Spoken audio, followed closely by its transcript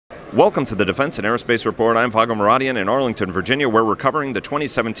Welcome to the Defense and Aerospace Report. I'm Vago Muradian in Arlington, Virginia, where we're covering the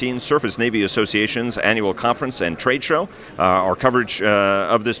 2017 Surface Navy Association's annual conference and trade show. Our coverage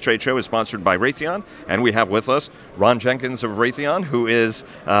of this trade show is sponsored by Raytheon, and we have with us Ron Jenkins of Raytheon, who is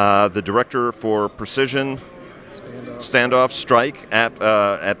the Director for Precision Standoff Strike at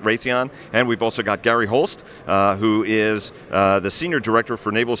Raytheon, and we've also got Gary Holst, who is the Senior Director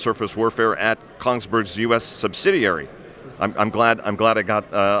for Naval Surface Warfare at Kongsberg's U.S. subsidiary. I'm glad I got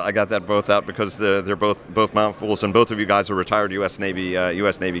that both out, because they're both mouthfuls, and both of you guys are retired U.S.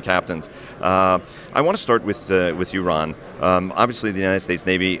 Navy captains. I want to start with you, Ron. Obviously, the United States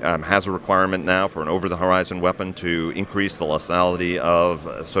Navy has a requirement now for an over-the-horizon weapon to increase the lethality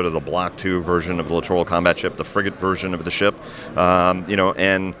of sort of the Block II version of the littoral combat ship, the frigate version of the ship,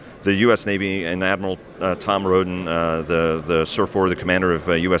 and the U.S. Navy and Admiral Tom Roden, the SURF4, the commander of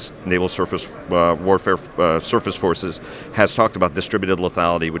U.S. Naval Surface Warfare Surface Forces, has talked about distributed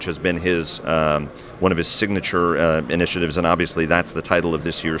lethality, which has been his one of his signature initiatives, and obviously that's the title of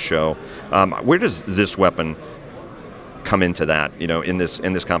this year's show. Where does this weapon come into that, in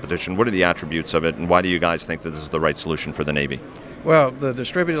this competition? What are the attributes of it, and why do you guys think that this is the right solution for the Navy? Well, the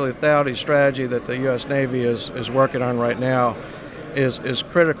distributed lethality strategy that the U.S. Navy is working on right now is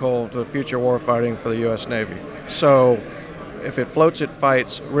critical to future warfighting for the U.S. Navy. So if it floats, it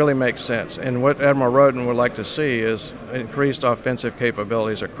fights really makes sense. And what Admiral Roden would like to see is increased offensive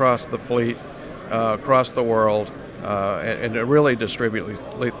capabilities across the fleet, across the world, and to really distribute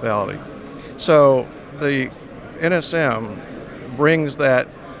lethality. So the NSM brings that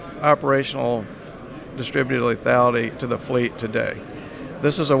operational distributed lethality to the fleet today.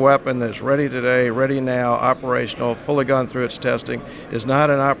 This is a weapon that's ready today, ready now, operational, fully gone through its testing. Is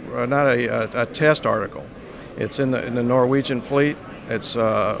not a test article. It's in the Norwegian fleet. It's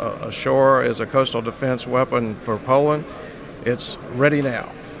ashore as a coastal defense weapon for Poland. It's ready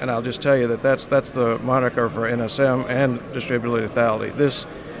now, and I'll just tell you that's the moniker for NSM and distributed lethality. This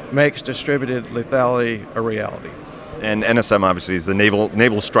makes distributed lethality a reality. And NSM obviously is the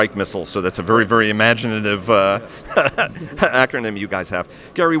Naval Strike Missile, so that's a very, very imaginative acronym you guys have.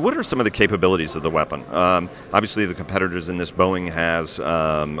 Gary, what are some of the capabilities of the weapon? Obviously, the competitors in this, Boeing has,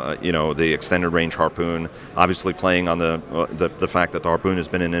 the extended range Harpoon. Obviously, playing on the fact that the Harpoon has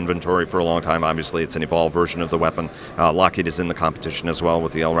been in inventory for a long time. Obviously, it's an evolved version of the weapon. Lockheed is in the competition as well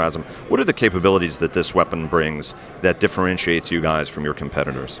with the LRASM. What are the capabilities that this weapon brings that differentiates you guys from your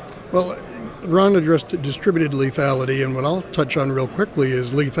competitors? Well, Ron addressed distributed lethality, and what I'll touch on real quickly is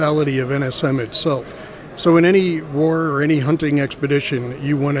lethality of NSM itself. So in any war or any hunting expedition,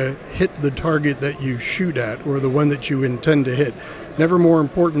 you want to hit the target that you shoot at, or the one that you intend to hit. Never more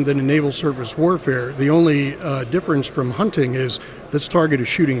important than in naval surface warfare. The only difference from hunting is this target is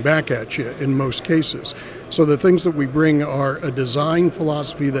shooting back at you in most cases. So the things that we bring are a design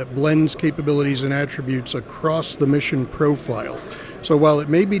philosophy that blends capabilities and attributes across the mission profile. So while it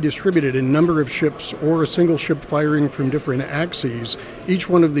may be distributed in number of ships or a single ship firing from different axes, each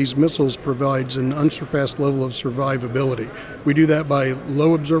one of these missiles provides an unsurpassed level of survivability. We do that by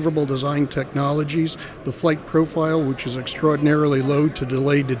low observable design technologies, the flight profile, which is extraordinarily low to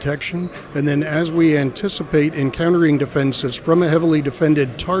delay detection, and then as we anticipate encountering defenses from a heavily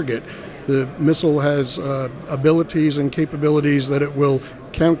defended target, the missile has abilities and capabilities that it will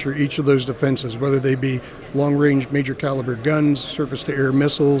counter each of those defenses, whether they be long-range major caliber guns, surface-to-air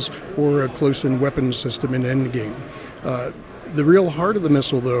missiles, or a close-in weapons system in endgame. The real heart of the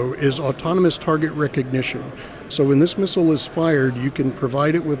missile, though, is autonomous target recognition. So when this missile is fired, you can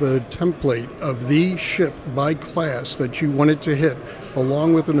provide it with a template of the ship by class that you want it to hit,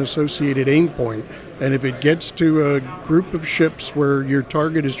 along with an associated aim point. And if it gets to a group of ships where your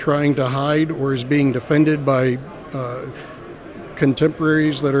target is trying to hide or is being defended by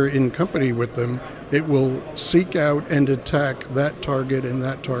contemporaries that are in company with them, it will seek out and attack that target and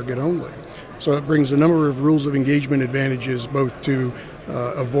that target only. So it brings a number of rules of engagement advantages, both to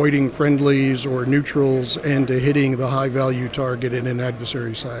avoiding friendlies or neutrals and to hitting the high-value target in an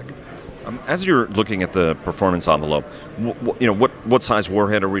adversary SAG. As you're looking at the performance envelope, what size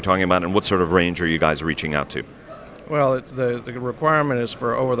warhead are we talking about, and what sort of range are you guys reaching out to? Well, the requirement is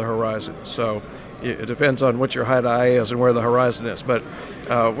for over the horizon, so it depends on what your high eye is and where the horizon is. But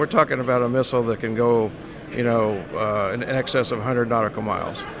we're talking about a missile that can go, in excess of 100 nautical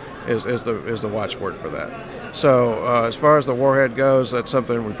miles is the watchword for that. So as far as the warhead goes, that's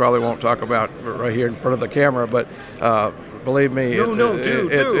something we probably won't talk about right here in front of the camera, but believe me,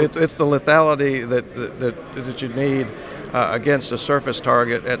 it's the lethality that you need against a surface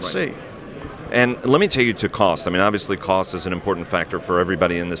target at sea. And let me take you to cost. I mean, obviously cost is an important factor for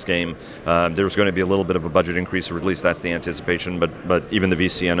everybody in this game. There's going to be a little bit of a budget increase, or at least that's the anticipation, but even the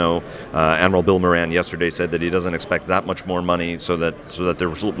VCNO, Admiral Bill Moran yesterday said that he doesn't expect that much more money, so that there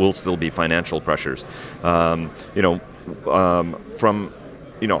will still be financial pressures. How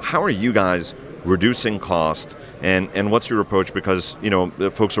are you guys reducing cost, and what's your approach? Because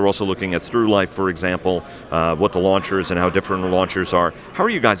folks are also looking at through life, for example, what the launchers and how different the launchers are. How are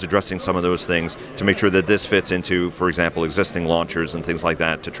you guys addressing some of those things to make sure that this fits into, for example, existing launchers and things like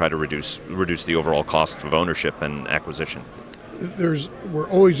that, to try to reduce the overall cost of ownership and acquisition? We're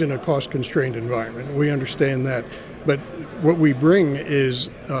always in a cost-constrained environment. We understand that. But what we bring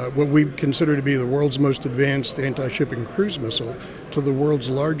is what we consider to be the world's most advanced anti-shipping cruise missile to the world's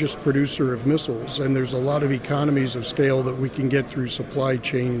largest producer of missiles. And there's a lot of economies of scale that we can get through supply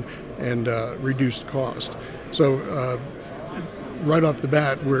chain and reduced cost. So right off the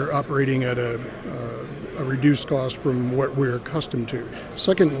bat, we're operating at a reduced cost from what we're accustomed to.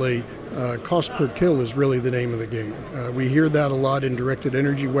 Secondly, cost per kill is really the name of the game. We hear that a lot in directed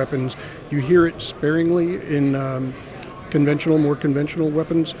energy weapons. You hear it sparingly in more conventional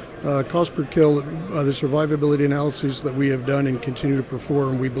weapons. Cost per kill, the survivability analyses that we have done and continue to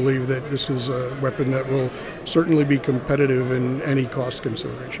perform, we believe that this is a weapon that will certainly be competitive in any cost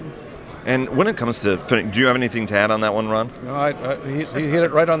consideration. And when it comes to, do you have anything to add on that one, Ron? No, he hit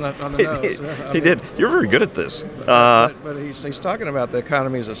it right on the nose. He did. You're very good at this. But he's talking about the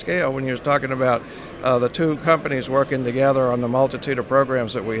economies of scale when you're talking about the two companies working together on the multitude of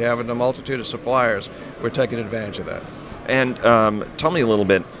programs that we have and the multitude of suppliers. We're taking advantage of that. And tell me a little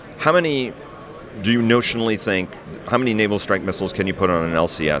bit, how many do you notionally think, how many naval strike missiles can you put on an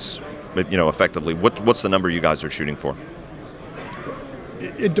LCS, effectively? What's the number you guys are shooting for?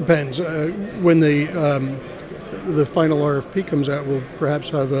 It depends. When the final RFP comes out, we'll perhaps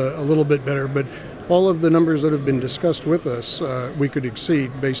have a little bit better, but all of the numbers that have been discussed with us, we could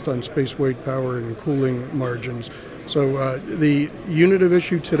exceed based on space weight, power, and cooling margins. So the unit of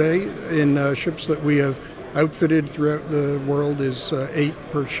issue today in ships that we have outfitted throughout the world is 8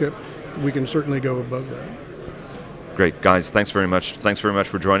 per ship. We can certainly go above that. Great, guys. Thanks very much. Thanks very much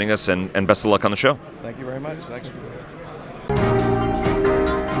for joining us, and best of luck on the show. Thank you very much. Thanks.